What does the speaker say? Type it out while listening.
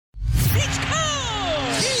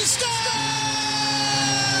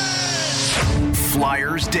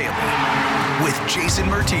Flyers Daily with Jason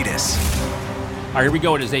Myrtetus. All right, here we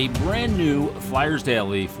go. It is a brand new Flyers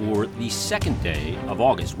Daily for the second day of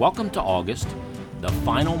August. Welcome to August, the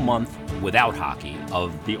final month without hockey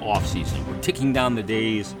of the offseason. We're ticking down the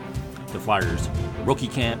days. The Flyers rookie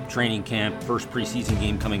camp, training camp, first preseason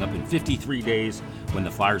game coming up in 53 days when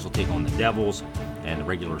the Flyers will take on the Devils, and the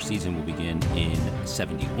regular season will begin in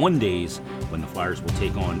 71 days when the Flyers will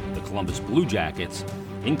take on the Columbus Blue Jackets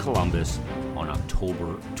in Columbus on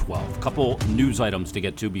October 12th. A couple news items to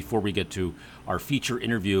get to before we get to our feature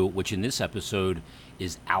interview, which in this episode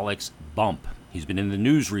is Alex Bump. He's been in the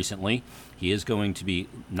news recently. He is going to be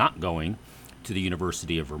not going to the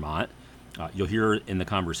University of Vermont. You'll hear in the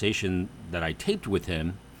conversation that I taped with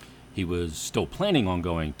him, he was still planning on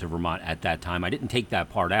going to Vermont at that time. I didn't take that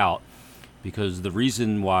part out because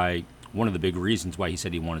one of the big reasons why he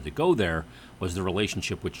said he wanted to go there was the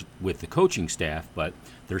relationship with the coaching staff, but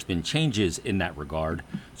there's been changes in that regard.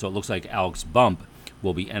 So it looks like Alex Bump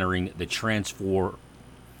will be entering the transfer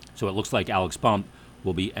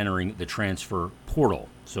portal.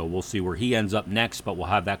 So we'll see where he ends up next, but we'll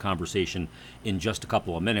have that conversation in just a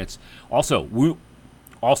couple of minutes. Also,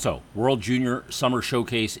 World Junior Summer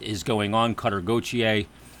Showcase is going on. Cutter Gauthier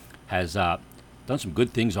has done some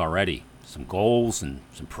good things already, some goals and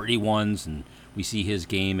some pretty ones, and we see his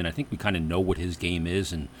game, and I think we kind of know what his game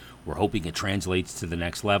is, and we're hoping it translates to the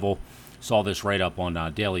next level. Saw this right up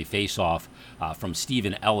on Daily Faceoff from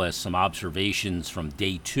Stephen Ellis, some observations from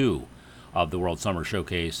day 2 of the World Summer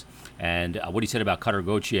Showcase. And what he said about Cutter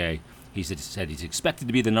Gauthier, he said he's expected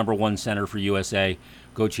to be the number 1 center for USA.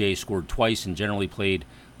 Gauthier scored twice and generally played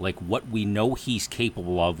like what we know he's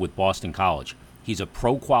capable of with Boston College. He's a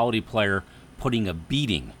pro-quality player putting a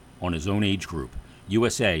beating on his own age group.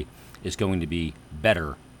 USA is going to be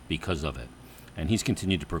better because of it. And he's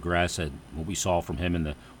continued to progress, and what we saw from him in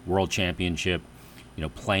the World Championship,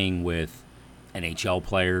 playing with NHL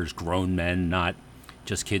players, grown men, not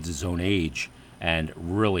just kids his own age, and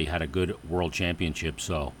really had a good World Championship.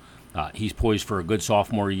 So he's poised for a good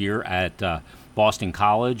sophomore year at Boston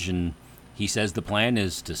College, and he says the plan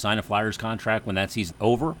is to sign a Flyers contract when that season's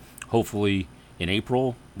over, hopefully in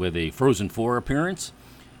April with a Frozen Four appearance.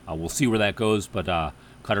 We'll see where that goes, but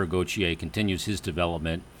Cutter Gauthier continues his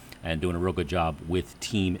development and doing a real good job with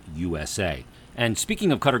Team USA. And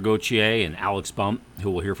speaking of Cutter Gauthier and Alex Bump,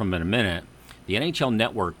 who we'll hear from in a minute, the NHL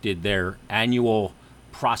Network did their annual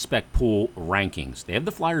prospect pool rankings. They have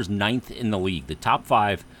the Flyers 9th in the league. The top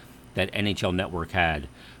 5 that NHL Network had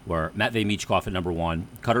were Matvei Michkov at number 1,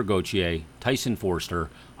 Cutter Gauthier, Tyson Forster,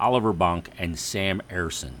 Oliver Bonk, and Sam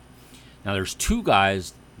Ersson. Now there's 2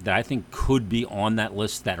 guys that I think could be on that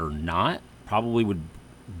list that are not, probably would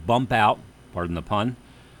bump out, pardon the pun,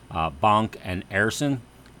 Bonk and Ersson,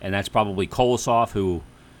 and that's probably Kolosov, who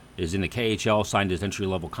is in the KHL, signed his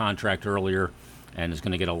entry-level contract earlier, and is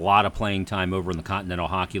going to get a lot of playing time over in the Continental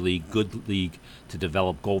Hockey League, good league to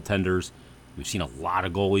develop goaltenders. We've seen a lot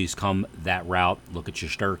of goalies come that route. Look at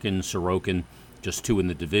Shesterkin, Sorokin, just 2 in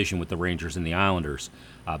the division with the Rangers and the Islanders.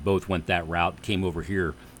 Both went that route, came over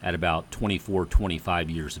here at about 24, 25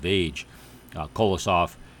 years of age.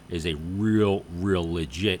 Kolosov is a real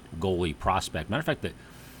legit goalie prospect. Matter of fact,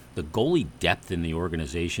 the goalie depth in the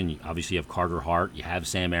organization, you obviously have Carter Hart, you have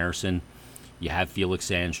Sam Ersson, you have Felix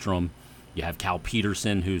Sandstrom, you have Cal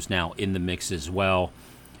Peterson, who's now in the mix as well,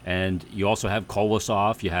 and you also have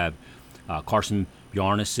Kolosov, you have Carson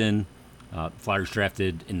Bjarnason, Flyers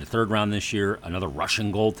drafted in the 3rd round this year, another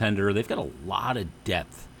Russian goaltender. They've got a lot of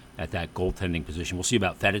depth at that goaltending position. We'll see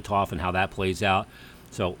about Fedotov and how that plays out.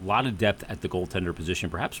 So a lot of depth at the goaltender position,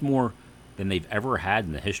 perhaps more than they've ever had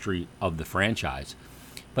in the history of the franchise.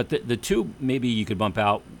 But the 2 maybe you could bump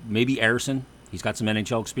out, maybe Ersson. He's got some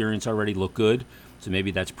NHL experience already, look good. So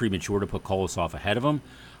maybe that's premature to put Kolosov ahead of him.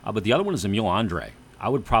 But the other one is Emil Andre. I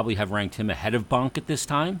would probably have ranked him ahead of Bonk at this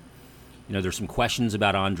time. There's some questions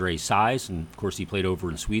about Andre's size, and of course he played over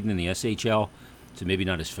in Sweden in the SHL, so maybe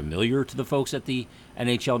not as familiar to the folks at the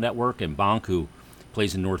NHL Network, and Bonk, who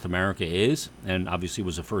plays in North America, is, and obviously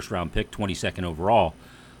was a first-round pick, 22nd overall.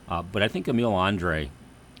 But I think Emil Andre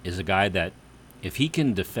is a guy that, if he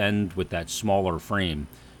can defend with that smaller frame,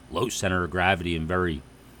 low center of gravity, and very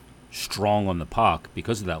strong on the puck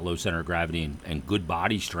because of that low center of gravity and good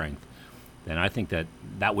body strength, then I think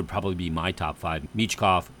that would probably be my top 5.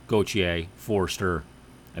 Michkov, Gauthier, Forster,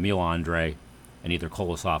 Emil Andre, and either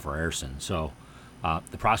Kolosov or Ersson. So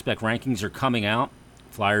the prospect rankings are coming out.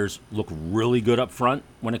 Flyers look really good up front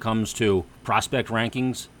when it comes to prospect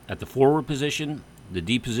rankings at the forward position. The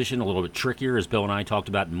D position, a little bit trickier, as Bill and I talked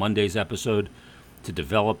about in Monday's episode, to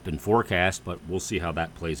develop and forecast, but we'll see how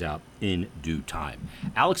that plays out in due time.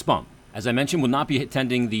 Alex Bump As I mentioned, will not be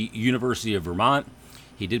attending the University of Vermont.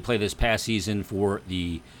 He did play this past season for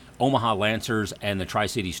the Omaha Lancers and the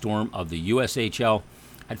Tri-City Storm of the USHL.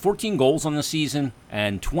 Had 14 goals on the season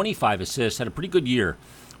and 25 assists. Had a pretty good year.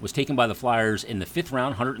 Was taken by the Flyers in the 5th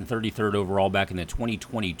round, 133rd overall back in the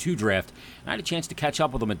 2022 draft. And I had a chance to catch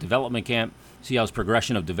up with him at development camp, see how his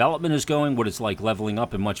progression of development is going, what it's like leveling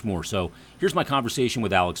up, and much more. So here's my conversation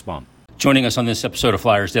with Alex Bump. Joining us on this episode of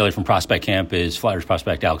Flyers Daily from Prospect Camp is Flyers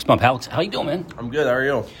prospect Alex Bump. Alex, how you doing, man? I'm good. How are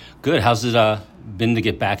you? Good. How's it been to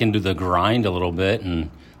get back into the grind a little bit? And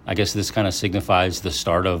I guess this kind of signifies the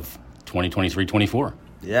start of 2023-24.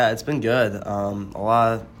 Yeah, it's been good. A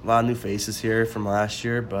lot of new faces here from last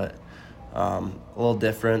year, but a little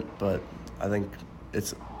different. But I think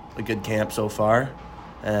it's a good camp so far,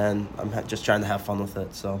 and I'm just trying to have fun with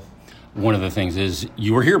it. So one of the things is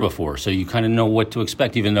you were here before, so you kind of know what to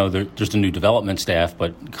expect, even though there's a new development staff.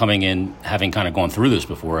 But coming in, having kind of gone through this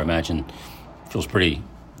before, I imagine feels pretty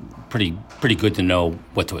good to know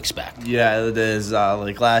what to expect. Yeah, it is.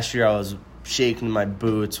 Like last year, I was shaking my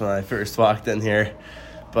boots when I first walked in here.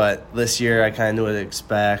 But this year, I kind of knew what to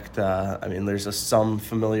expect. There's some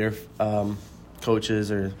familiar coaches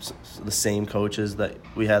or the same coaches that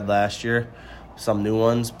we had last year, some new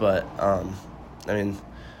ones. But,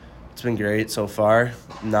 it's been great so far.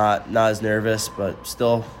 Not as nervous, but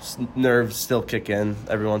still nerves still kick in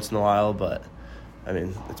every once in a while. But,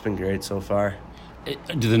 it's been great so far.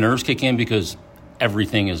 Do the nerves kick in because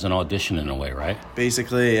everything is an audition in a way, right?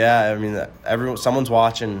 Basically, yeah. Someone's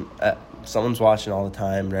watching. Someone's watching all the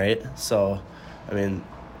time, right? So,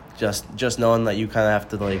 just knowing that you kind of have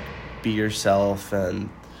to be yourself and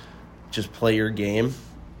just play your game,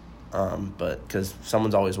 but because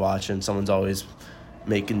someone's always watching, someone's always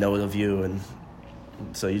making note of you, and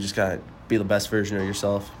so you just gotta be the best version of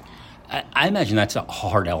yourself. I imagine that's a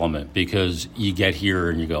hard element because you get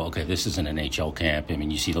here and you go, okay, this is an NHL camp.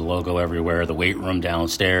 You see the logo everywhere, the weight room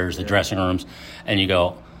downstairs, the dressing rooms, and you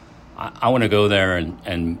go, I want to go there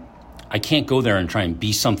and I can't go there and try and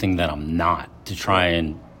be something that I'm not, to try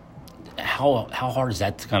and how hard is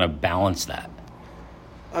that to kind of balance that?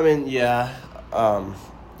 You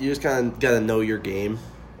just kind of got to know your game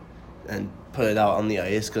and put it out on the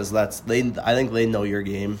ice, because I think they know your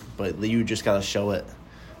game, but you just got to show it,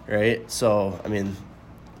 right? So,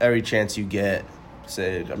 every chance you get,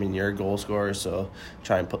 you're a goal scorer, so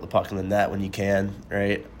try and put the puck in the net when you can,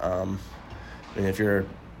 right? If you're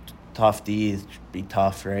tough D, be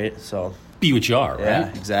tough, right? So be what you are, right? Yeah,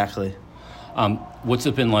 exactly. What's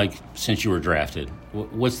it been like since you were drafted?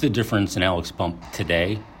 What's the difference in Alex Bump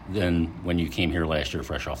today than when you came here last year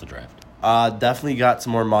fresh off the draft? Definitely got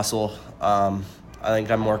some more muscle. I think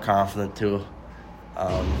I'm more confident too.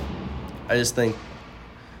 I just think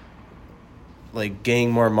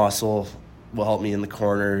gaining more muscle will help me in the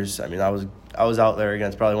corners. I was out there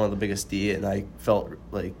against probably one of the biggest D, and I felt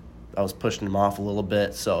like I was pushing him off a little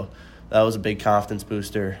bit, so that was a big confidence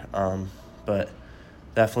booster. But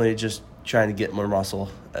definitely just trying to get more muscle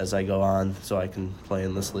as I go on so I can play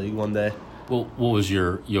in this league one day. Well, what was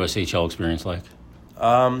your USHL experience like?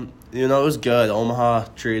 It was good. Omaha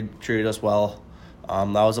treated us well.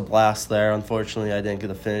 That was a blast there. Unfortunately, I didn't get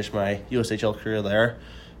to finish my USHL career there.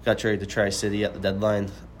 Got traded to Tri-City at the deadline,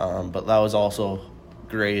 but that was also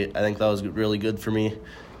great. I think that was really good for me.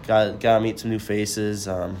 Got to meet some new faces.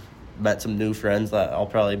 Met some new friends that I'll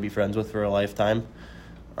probably be friends with for a lifetime.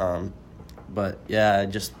 But yeah,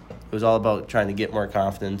 it was all about trying to get more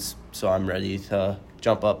confidence, so I'm ready to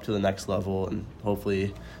jump up to the next level and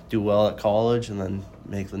hopefully do well at college and then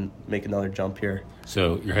make another jump here.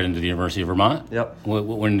 So you're heading to the University of Vermont? Yep.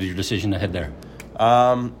 When did your decision to head there?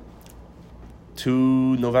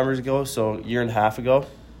 2 Novembers ago, so a year and a half ago.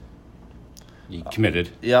 You committed?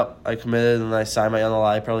 Yep, I committed and I signed my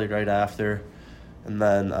NLI probably right after. And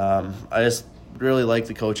then I just really liked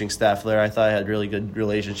the coaching staff there. I thought I had really good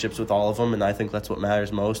relationships with all of them, and I think that's what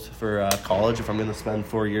matters most for college if I'm going to spend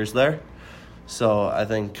 4 years there. So I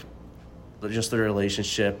think just the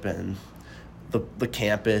relationship and the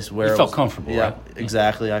campus where you felt comfortable, yeah, right?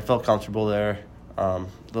 Exactly. I felt comfortable there.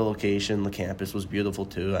 The location, the campus was beautiful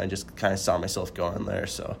too. I just kind of saw myself going there.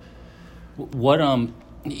 So, what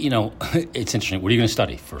it's interesting. What are you going to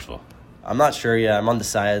study first of all? I'm not sure yet. I'm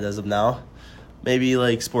undecided as of now.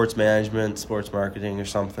 Maybe sports management, sports marketing or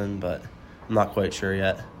something, but I'm not quite sure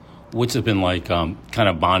yet. What's it been like kind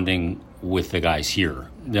of bonding with the guys here?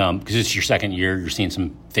 Because it's your second year. You're seeing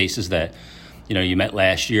some faces that, you met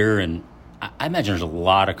last year, and I imagine there's a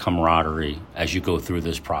lot of camaraderie as you go through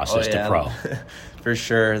this process to pro. For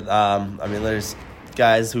sure. There's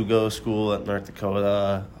guys who go to school at North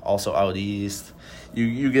Dakota, also out east.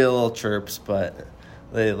 You get a little chirps, but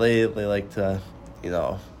they like to,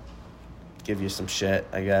 give you some shit,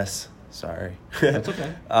 I guess. Sorry. That's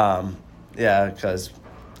okay. Yeah, because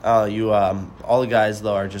all the guys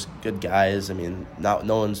though are just good guys. I mean,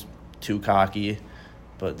 no one's too cocky,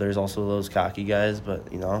 but there's also those cocky guys. But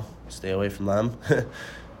stay away from them.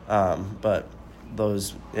 But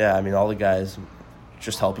those, yeah, I mean, all the guys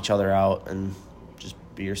just help each other out and just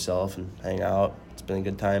be yourself and hang out. It's been a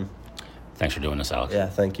good time. Thanks for doing this, Alex. Yeah,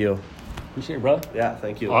 thank you. Appreciate it, brother. Yeah,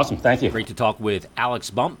 thank you. Awesome, thank you. Great to talk with Alex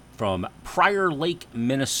Bump from Prior Lake,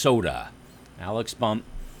 Minnesota. Alex Bump,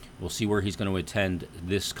 we'll see where he's going to attend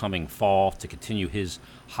this coming fall to continue his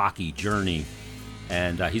hockey journey.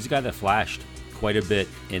 And he's a guy that flashed quite a bit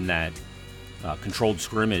in that controlled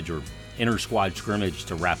scrimmage or inter-squad scrimmage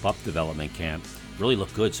to wrap up development camp. Really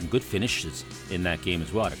looked good. Some good finishes in that game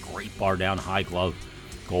as well. Had a great bar down, high glove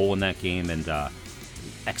goal in that game, and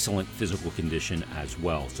excellent physical condition as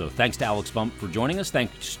well. So thanks to Alex Bump for joining us.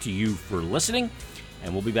 Thanks to you for listening.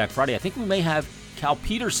 And we'll be back Friday. I think we may have Cal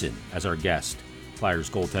Peterson as our guest,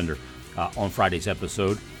 Flyers goaltender, on Friday's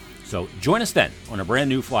episode. So join us then on a brand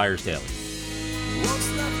new Flyers Daily.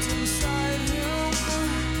 What's left inside him?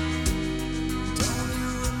 Don't you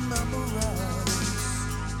remember us?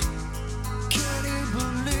 Can you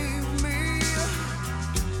believe me?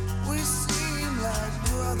 We seem like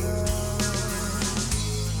brothers.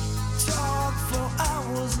 Talked for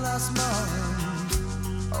hours last month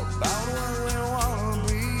about what we wanna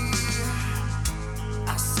be. I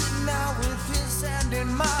sit now with his hand in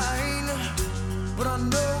mine, but I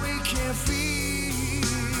know we can't feel.